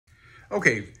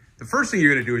Okay, the first thing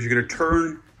you're gonna do is you're gonna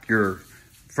turn your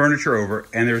furniture over,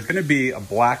 and there's gonna be a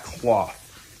black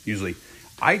cloth, usually.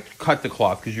 I cut the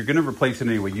cloth because you're gonna replace it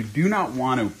anyway. You do not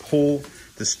wanna pull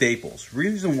the staples.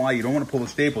 Reason why you don't wanna pull the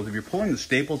staples, if you're pulling the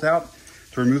staples out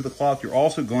to remove the cloth, you're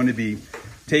also going to be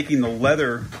taking the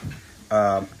leather,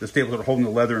 the staples that are holding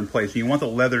the leather in place. And you want the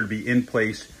leather to be in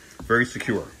place, very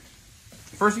secure.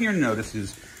 First thing you're gonna notice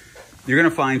is you're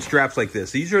gonna find straps like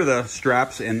this. These are the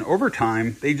straps, and over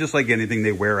time, they just like anything,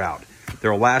 they wear out.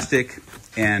 They're elastic,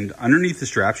 and underneath the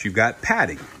straps, you've got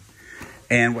padding.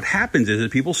 And what happens is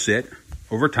that people sit,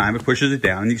 over time, it pushes it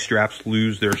down, and these straps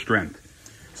lose their strength.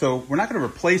 So we're not gonna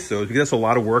replace those because that's a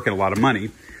lot of work and a lot of money,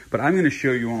 but I'm gonna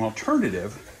show you an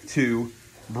alternative to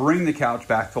bring the couch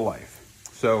back to life.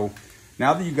 So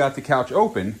now that you've got the couch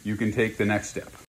open, you can take the next step.